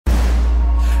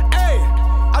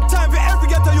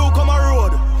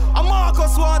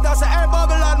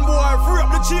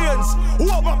chains,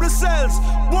 open up the cells,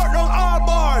 work down all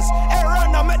bars. Hey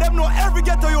Randall, make them know every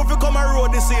ghetto you fi come and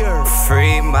road this year.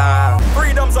 Free my,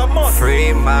 Freedom's a must.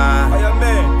 free my,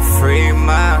 free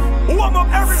my, Warm up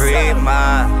every free cell.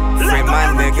 my, free Let my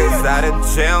down every niggas cage. out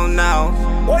of jail now.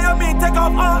 What you mean take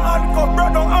off all handcuffs,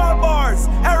 burn down all bars.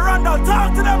 Hey Randall,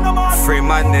 talk to them no man. Free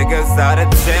my niggas out of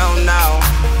jail now.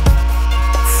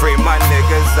 Free my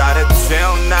niggas out of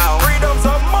jail now. Freedom's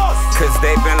a must. Cause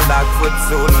they've been locked for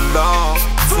too long,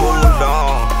 too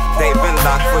long. They've been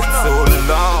locked for too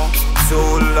long,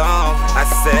 too long. I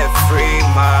said free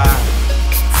my,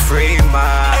 free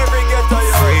my, Every ghetto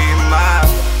you. free my,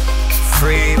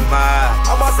 free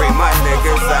my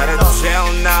niggas out of jail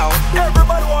now.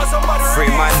 Everybody wants somebody Free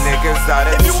my released. niggas out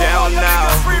of If you jail want your now.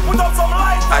 niggas free, put up some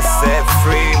lights. I said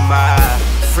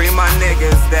free my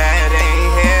niggas that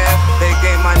ain't here. They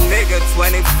gave my nigga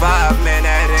 25, man,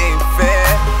 that ain't fair.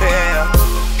 Yeah.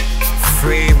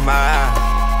 Free my,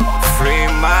 free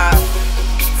my,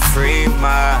 free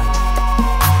my.